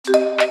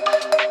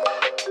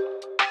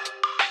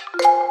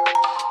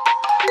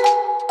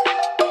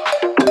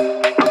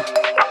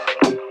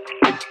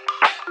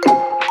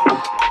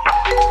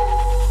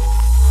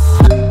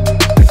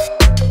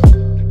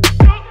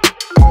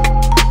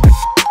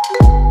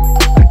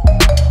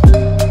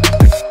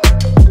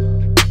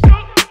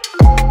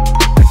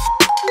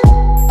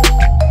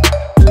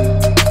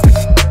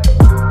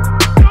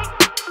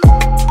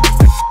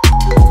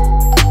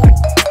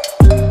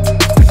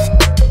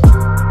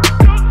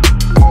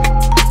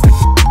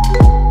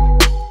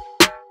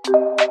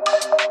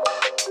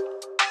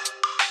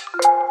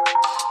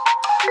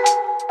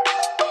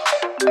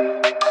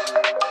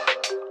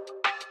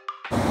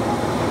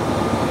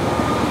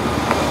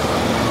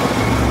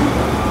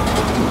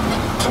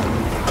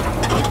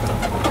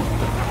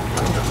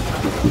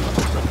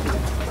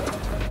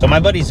So my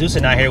buddy Zeus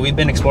and I here, we've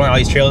been exploring all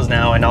these trails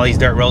now and all these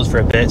dirt roads for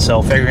a bit.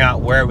 So figuring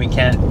out where we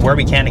can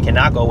and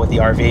cannot go with the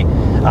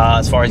RV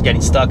as far as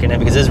getting stuck in it,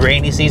 because it's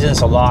rainy season,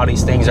 so a lot of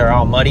these things are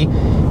all muddy.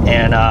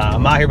 And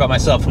I'm out here by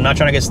myself. I'm not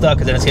trying to get stuck,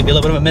 because then it's gonna be a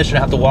little bit of a mission.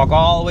 I have to walk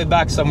all the way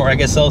back somewhere, I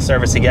guess, cell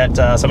service to get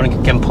someone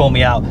who can pull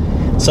me out.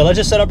 So let's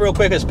just set up real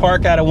quick. Let's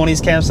park at one of these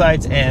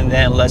campsites and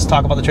then let's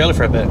talk about the trailer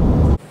for a bit.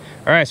 All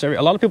right, so a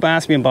lot of people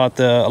ask me about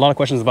a lot of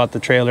questions about the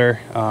trailer,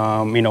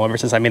 you know, ever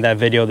since I made that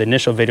video, the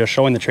initial video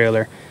showing the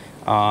trailer.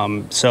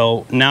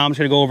 So now I'm just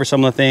gonna go over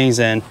some of the things,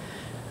 and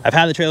I've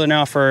had the trailer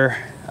now for,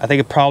 I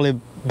think, probably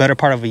better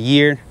part of a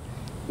year,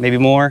 maybe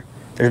more.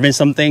 There's been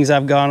some things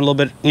I've gone a little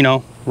bit, you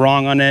know,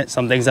 wrong on it.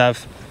 Some things a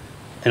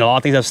lot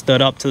of things have stood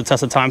up to the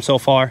test of time so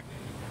far.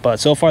 But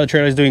so far the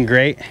trailer is doing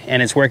great,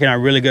 and it's working out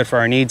really good for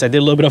our needs. I did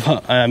a little bit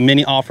of a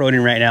mini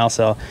off-roading right now,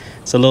 so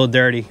it's a little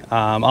dirty.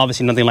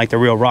 Obviously nothing like the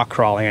real rock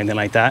crawling or anything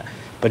like that,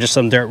 but just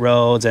some dirt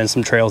roads and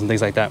some trails and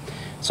things like that.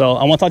 So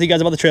I want to talk to you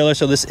guys about the trailer.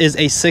 So this is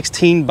a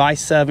 16 by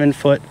 7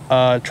 foot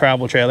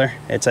travel trailer.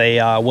 It's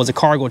was a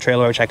cargo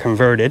trailer, which I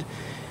converted,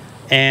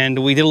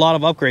 and we did a lot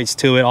of upgrades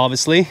to it.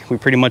 Obviously, we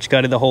pretty much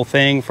gutted the whole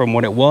thing from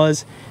what it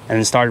was and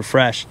then started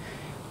fresh.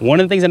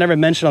 One of the things I never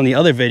mentioned on the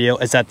other video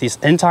is that this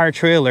entire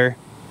trailer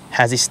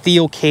has a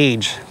steel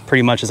cage,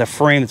 pretty much as a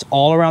frame that's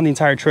all around the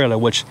entire trailer,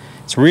 which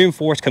is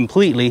reinforced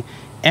completely,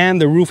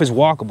 and the roof is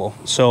walkable.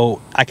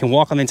 So I can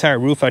walk on the entire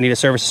roof. If I need to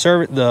service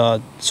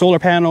the solar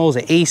panels,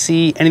 the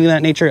AC, anything of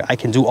that nature, I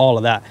can do all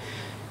of that.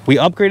 We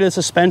upgraded the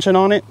suspension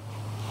on it.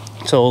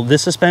 So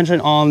this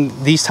suspension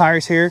on these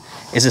tires here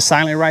is a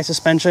silent ride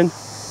suspension.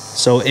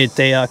 So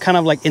they kind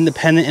of like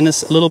independent in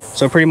this little,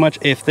 so pretty much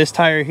if this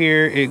tire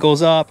here, it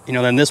goes up, you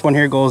know, then this one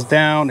here goes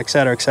down,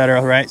 etc.,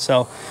 right?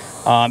 So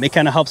it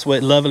kind of helps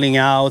with leveling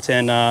out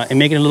and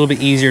making it a little bit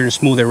easier and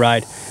smoother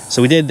ride.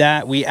 So we did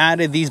that. We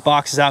added these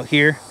boxes out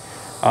here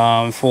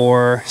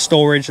for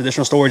storage,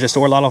 additional storage. I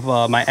store a lot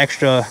of my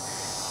extra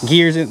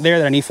gears in there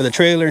that I need for the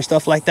trailer and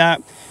stuff like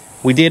that.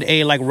 We did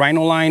a like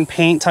rhino line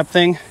paint type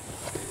thing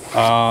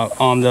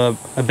on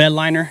a bed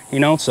liner, you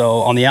know, so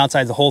on the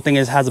outside the whole thing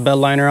has a bed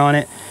liner on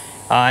it.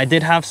 I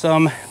did have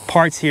some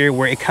parts here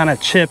where it kind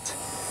of chipped,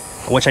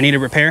 which I need to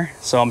repair,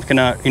 so I'm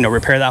gonna, you know,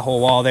 repair that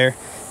whole wall there,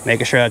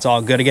 making sure that's all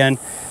good again.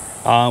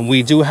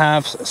 We do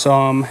have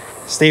some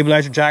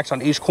stabilizer jacks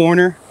on each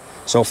corner,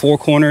 so 4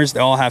 corners,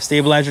 they all have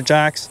stabilizer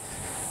jacks.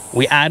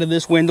 We added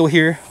this window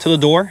here to the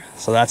door,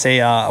 so that's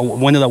a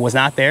window that was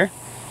not there.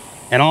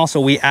 And also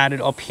we added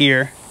up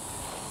here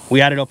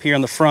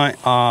on the front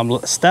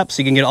steps,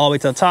 so you can get all the way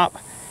to the top,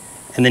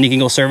 and then you can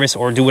go service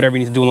or do whatever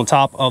you need to do on the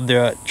top of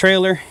the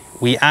trailer.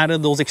 We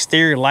added those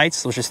exterior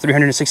lights, which is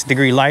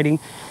 360-degree lighting.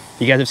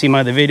 You guys have seen my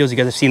other videos, you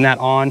guys have seen that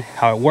on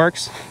how it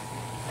works.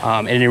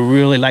 And it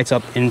really lights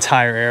up the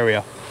entire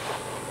area.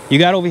 You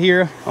got over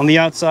here on the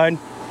outside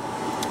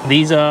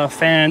these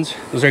fans,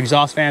 those are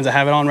exhaust fans. I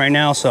have it on right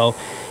now, so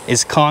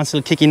it's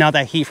constantly kicking out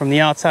that heat from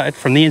the outside,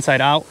 from the inside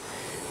out.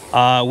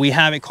 We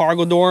have a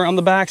cargo door on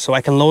the back, so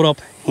I can load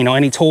up, you know,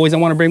 any toys I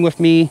want to bring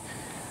with me,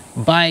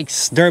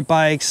 bikes, dirt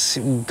bikes,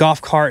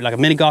 golf cart, like a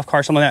mini golf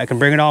cart, something like that. I can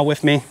bring it all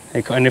with me,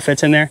 and it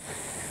fits in there.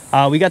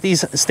 We got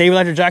these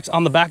stabilizer jacks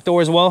on the back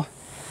door as well,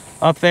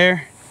 up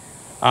there.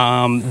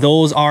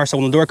 Those are, so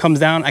when the door comes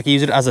down, I can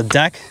use it as a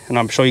deck, and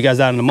I'll show you guys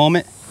that in a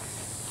moment.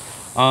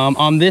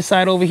 On this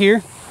side over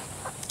here,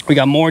 we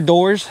got more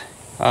doors,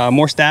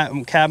 more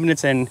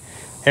cabinets and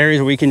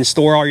areas where you can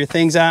store all your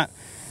things at.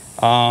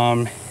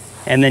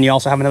 And then you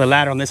also have another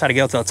ladder on this side to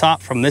get up to the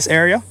top from this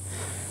area.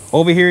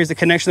 Over here is the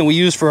connection that we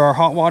use for our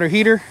hot water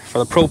heater for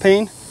the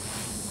propane.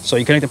 So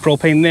you connect the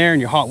propane there,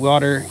 and your hot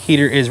water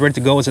heater is ready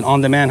to go. It's an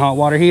on-demand hot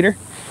water heater,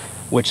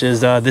 which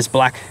is this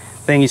black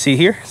thing you see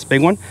here. It's a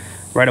big one.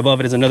 Right above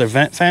it is another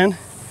vent fan.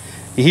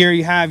 Here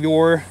you have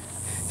your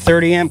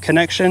 30 amp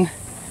connection,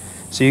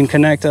 so you can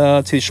connect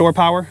to shore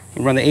power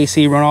and run the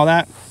AC, run all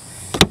that.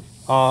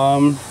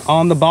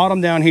 On the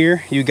bottom down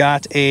here, you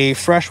got a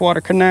freshwater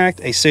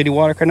connect, a city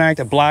water connect,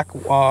 a black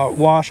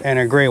wash, and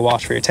a gray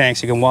wash for your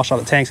tanks. You can wash all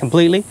the tanks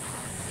completely.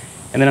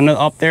 And then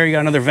up there, you got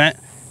another vent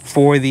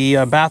for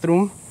the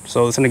bathroom.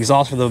 So it's an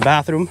exhaust for the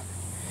bathroom.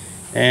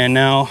 And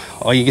now,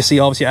 you can see,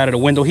 obviously, I added a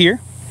window here.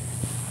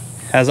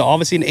 Has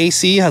obviously an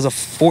AC, has a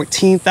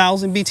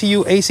 14,000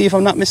 BTU AC, if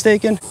I'm not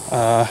mistaken.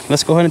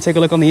 Let's go ahead and take a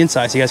look on the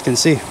inside so you guys can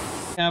see.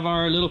 We have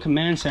our little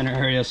command center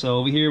area. So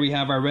over here we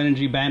have our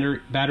Renogy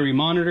battery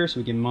monitor, so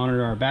we can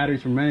monitor our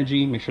batteries from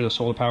Renogy, make sure the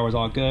solar power is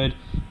all good,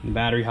 and the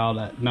battery, how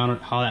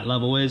that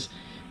level is.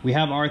 We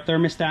have our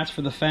thermostats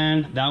for the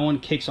fan. That one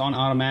kicks on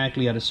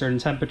automatically at a certain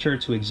temperature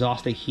to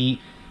exhaust the heat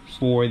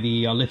for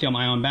the lithium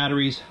ion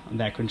batteries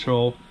that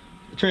control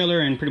the trailer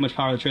and pretty much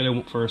power the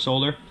trailer for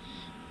solar.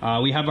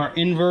 We have our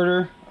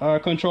inverter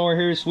controller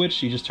here,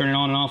 switch. You just turn it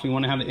on and off. We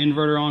want to have the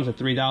inverter on. It's a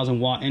 3,000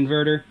 watt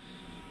inverter.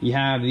 You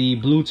have the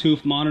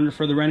Bluetooth monitor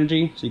for the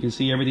Renogy, so you can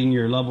see everything,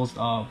 your levels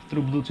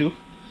through Bluetooth.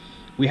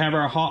 We have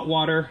our hot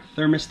water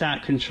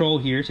thermostat control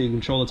here, so you can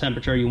control the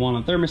temperature you want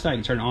on thermostat. You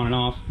can turn it on and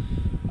off.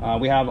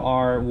 We have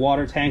our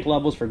water tank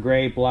levels for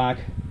gray, black,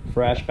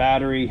 fresh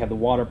battery. You have the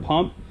water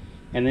pump.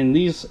 And then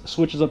these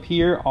switches up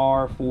here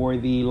are for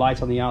the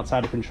lights on the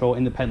outside to control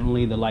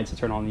independently the lights that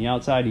turn on the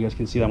outside. You guys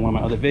can see that in one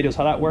of my other videos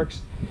how that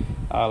works.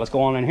 Let's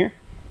go on in here.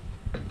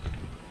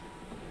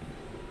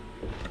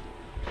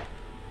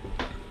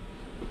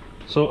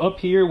 So up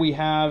here we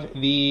have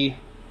the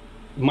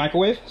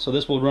microwave. So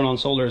this will run on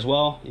solar as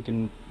well. You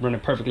can run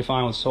it perfectly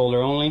fine with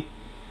solar only.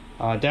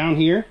 Down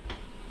here,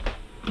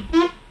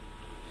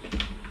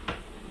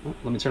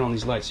 let me turn on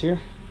these lights here.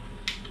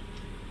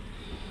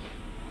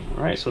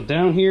 All right, so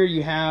down here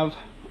you have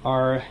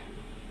our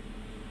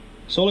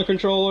solar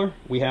controller,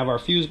 we have our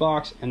fuse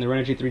box, and the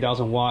Renogy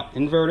 3000 watt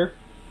inverter.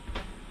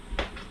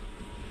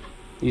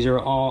 These are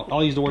all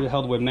these doors are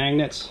held with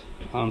magnets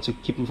to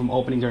keep them from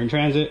opening during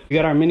transit. We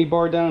got our mini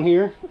bar down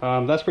here.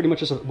 That's pretty much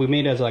just we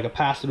made it as like a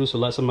pass through, so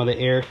let some of the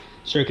air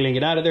circulating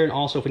get out of there. And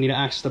also if we need to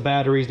access the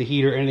batteries, the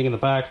heater, anything in the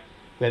back,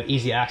 we have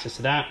easy access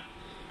to that.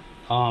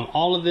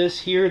 All of this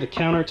here, the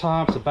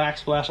countertops, the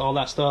backsplash, all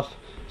that stuff,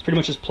 it's pretty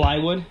much just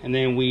plywood, and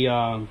then we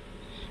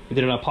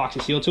did an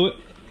epoxy seal to it,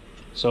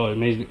 so it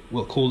made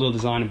a cool little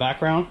design and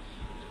background.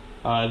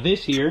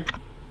 This here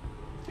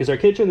is our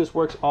kitchen. This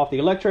works off the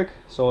electric,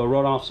 so it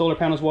run off solar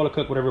panels, water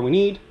cook, whatever we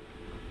need.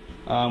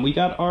 We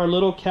got our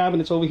little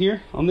cabinets over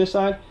here on this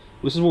side.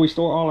 This is where we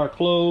store all our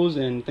clothes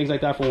and things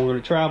like that for when we're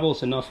going to travel.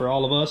 It's enough for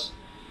all of us.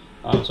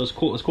 So it's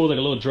cool. It's cool, like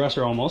a little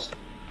dresser almost.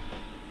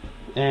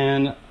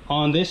 And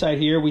on this side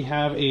here, we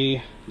have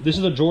this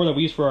is a drawer that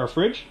we use for our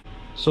fridge.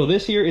 So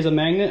this here is a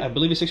magnet. I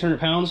believe it's 600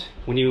 pounds.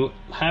 When you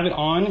have it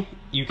on,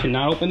 you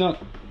cannot open the,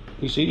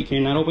 you see, you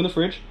cannot open the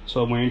fridge.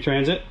 So when you're in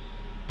transit,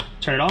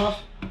 turn it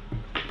off,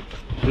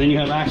 and then you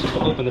have access to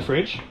open the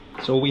fridge.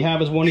 So what we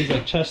have is one of these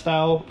like chest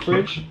style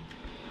fridge.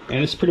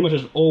 And this pretty much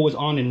is always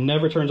on and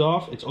never turns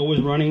off. It's always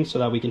running so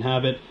that we can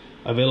have it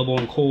available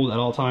and cold at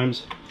all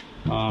times.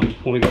 When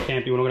we go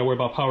camping, we're not gonna worry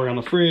about powering on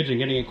the fridge and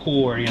getting it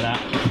cool or any of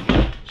that.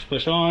 Just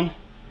push on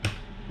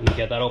and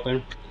get that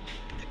open.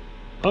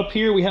 Up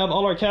here we have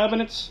all our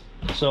cabinets.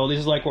 So this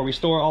is like where we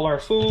store all our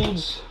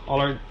foods,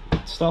 all our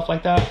stuff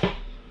like that.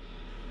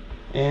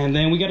 And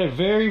then we got a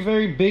very,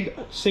 very big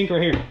sink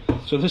right here.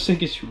 So this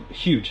sink is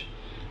huge.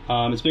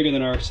 It's bigger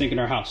than our sink in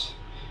our house.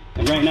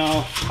 And right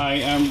now I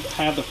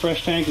have the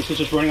fresh tank. This is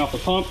just running off the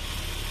pump.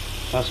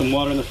 Have some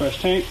water in the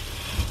fresh tank.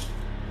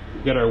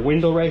 We got our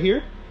window right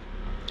here.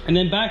 And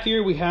then back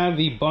here we have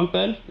the bunk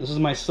bed. This is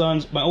my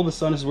oldest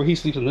son. This is where he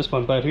sleeps in this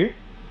bunk bed here.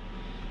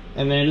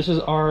 And then this is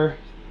our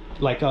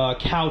like a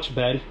couch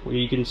bed, where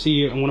you can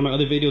see in one of my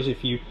other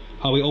videos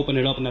how we open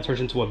it up and that turns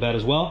into a bed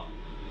as well.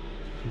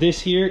 This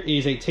here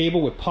is a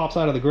table which pops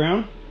out of the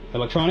ground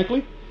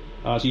electronically.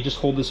 So you just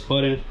hold this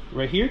button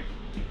right here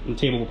and the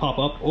table will pop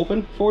up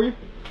open for you.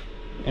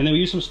 And then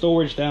we use some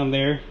storage down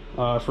there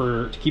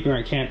for keeping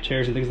our camp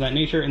chairs and things of that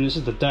nature. And this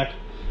is the deck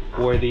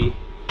where the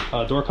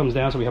door comes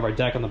down, so we have our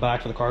deck on the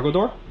back for the cargo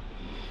door.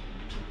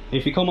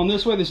 If you come on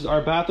this way, this is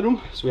our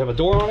bathroom. So we have a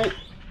door on it.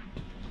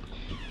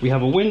 We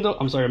have a window,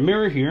 a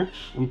mirror here.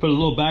 And we put a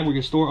little bag where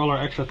we can store all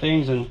our extra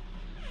things and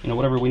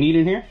whatever we need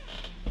in here.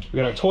 We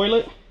got our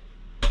toilet.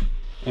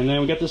 And then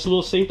we got this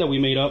little sink that we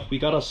made up. We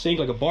got a sink,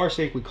 like a bar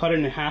sink. We cut it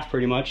in half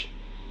pretty much.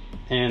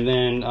 And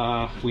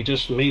then we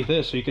just made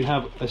this so you can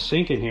have a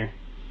sink in here.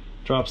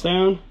 Drops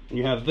down, and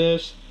you have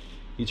this.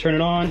 You turn it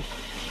on,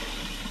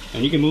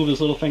 and you can move this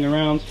little thing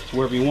around to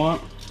wherever you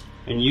want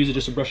and use it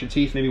just to brush your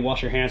teeth, maybe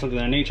wash your hands, something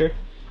of that nature.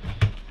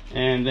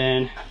 And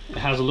then it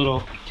has a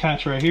little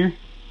catch right here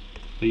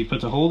that you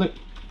put to hold it.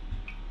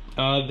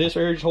 This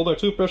area just hold our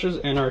toothbrushes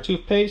and our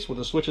toothpaste with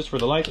the switches for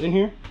the lights in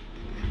here.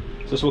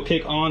 So this will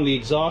kick on the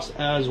exhaust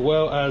as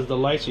well as the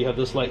lights. So you have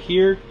this light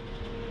here,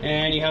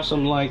 and you have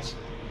some lights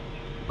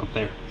up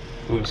there.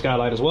 We have a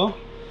skylight as well.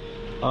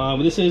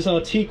 This is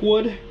teak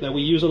wood that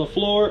we use on the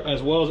floor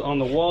as well as on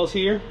the walls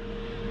here.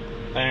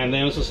 And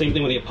then it's the same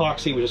thing with the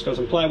epoxy. We just got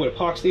some plywood,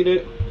 epoxied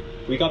it.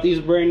 We got these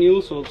brand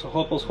new, so to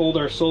help us hold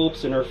our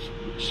soaps and our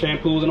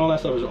shampoos and all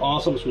that stuff is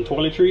awesome. It's from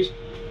toiletries.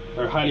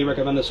 I highly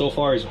recommend it so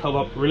far. It's held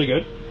up really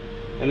good.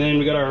 And then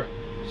we got our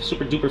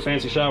super duper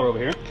fancy shower over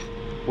here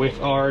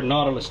with our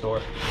Nautilus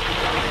door.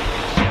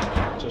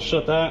 Just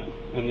shut that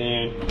and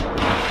then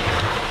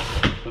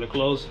let it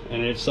close,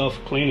 and it's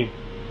self-cleaning.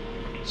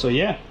 So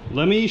yeah,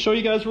 let me show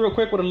you guys real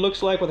quick what it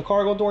looks like with the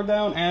cargo door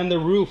down and the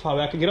roof, how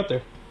I can get up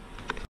there.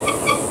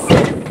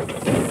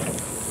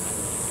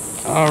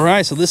 All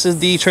right, so this is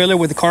the trailer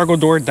with the cargo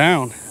door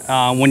down.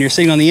 When you're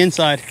sitting on the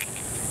inside,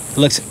 it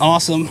looks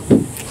awesome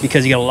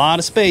because you got a lot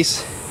of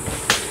space.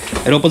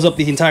 It opens up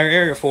the entire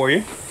area for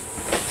you.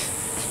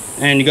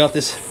 And you got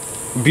this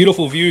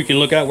beautiful view you can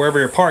look at wherever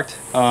you're parked.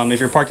 If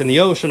you're parked in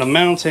the ocean, a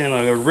mountain,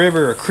 a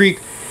river, a creek,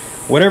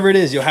 whatever it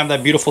is, you'll have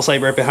that beautiful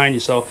sight right behind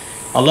you. So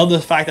I love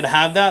the fact that I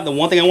have that. The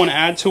one thing I want to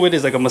add to it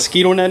is like a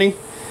mosquito netting,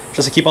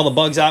 just to keep all the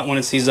bugs out when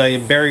it's these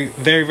very,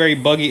 very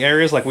buggy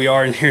areas like we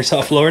are in here in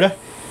South Florida.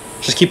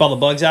 Just keep all the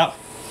bugs out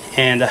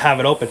and have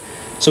it open.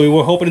 So we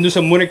were hoping to do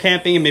some winter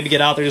camping and maybe get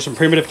out there, do some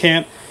primitive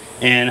camp,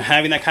 and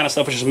having that kind of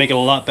stuff will just make it a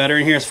lot better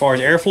in here as far as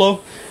airflow.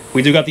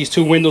 We do got these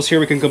 2 windows here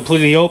we can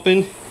completely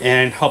open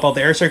and help out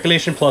the air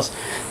circulation, plus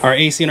our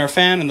AC and our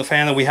fan, and the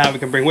fan that we have we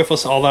can bring with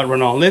us, all that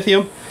run on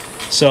lithium.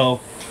 So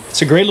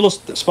it's a great little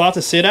spot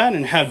to sit at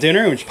and have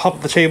dinner, and just pop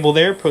up the table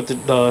there, put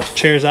the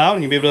chairs out,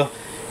 and you'll be able to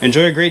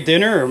enjoy a great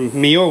dinner or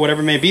meal or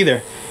whatever may be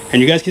there.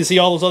 And you guys can see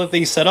all those other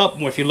things set up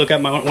if you look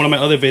at one of my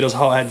other videos,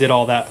 how I did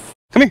all that.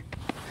 Come here,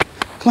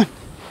 come on.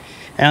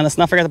 And let's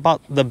not forget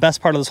about the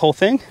best part of this whole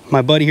thing.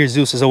 My buddy here,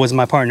 Zeus, is always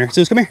my partner.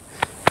 Zeus, come here.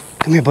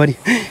 Come here, buddy.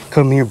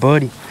 Come here,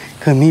 buddy.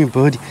 Come here,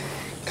 buddy.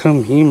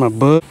 Come here, my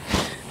bud.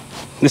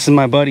 This is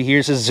my buddy here.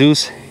 This is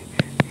Zeus.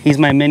 He's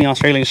my mini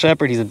Australian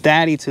Shepherd. He's a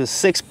daddy to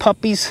 6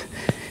 puppies.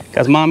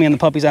 Got his mommy and the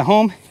puppies at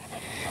home.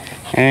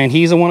 And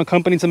he's the one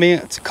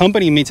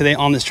accompanying me today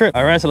on this trip.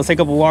 All right, so let's take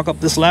a walk up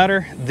this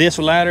ladder. This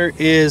ladder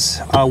is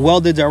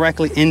welded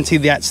directly into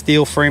that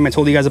steel frame I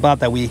told you guys about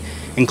that we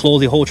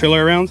enclose the whole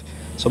trailer around.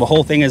 So the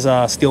whole thing is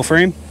a steel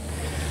frame.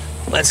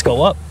 Let's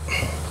go up.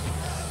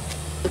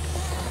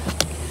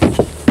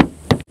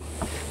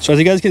 So as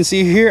you guys can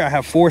see here, I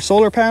have 4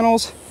 solar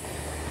panels,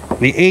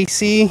 the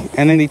AC,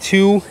 and then the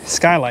 2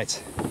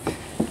 skylights.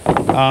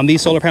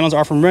 These solar panels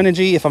are from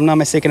Renogy. If I'm not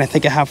mistaken, I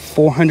think I have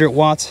 400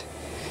 watts,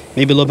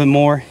 maybe a little bit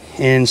more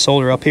in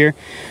solar up here.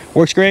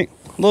 Works great.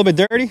 A little bit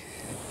dirty,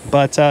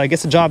 but it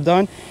gets the job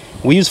done.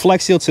 We use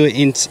Flex Seal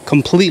to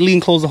completely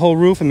enclose the whole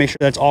roof and make sure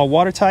that's all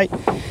watertight.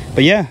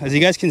 But yeah, as you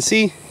guys can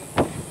see,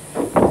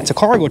 it's a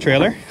cargo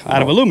trailer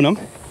out of aluminum,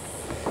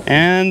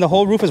 and the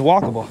whole roof is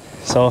walkable.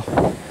 So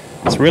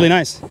it's really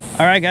nice.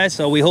 All right, guys,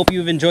 so we hope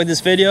you've enjoyed this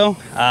video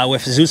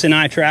with Zeus and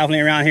I traveling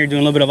around here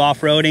doing a little bit of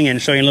off-roading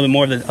and showing you a little bit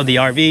more of the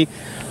RV.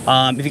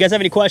 If you guys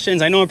have any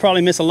questions, I know I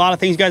probably missed a lot of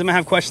things you guys might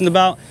have questions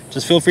about.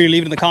 Just feel free to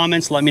leave it in the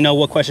comments. Let me know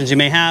what questions you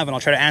may have, and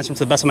I'll try to answer them to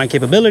the best of my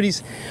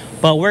capabilities.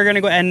 But we're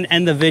gonna go ahead and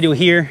end the video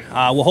here.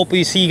 We'll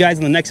hopefully see you guys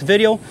in the next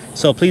video.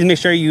 So please make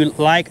sure you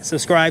like,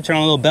 subscribe, turn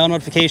on the little bell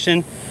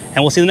notification, and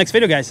we'll see you in the next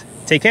video, guys.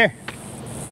 Take care.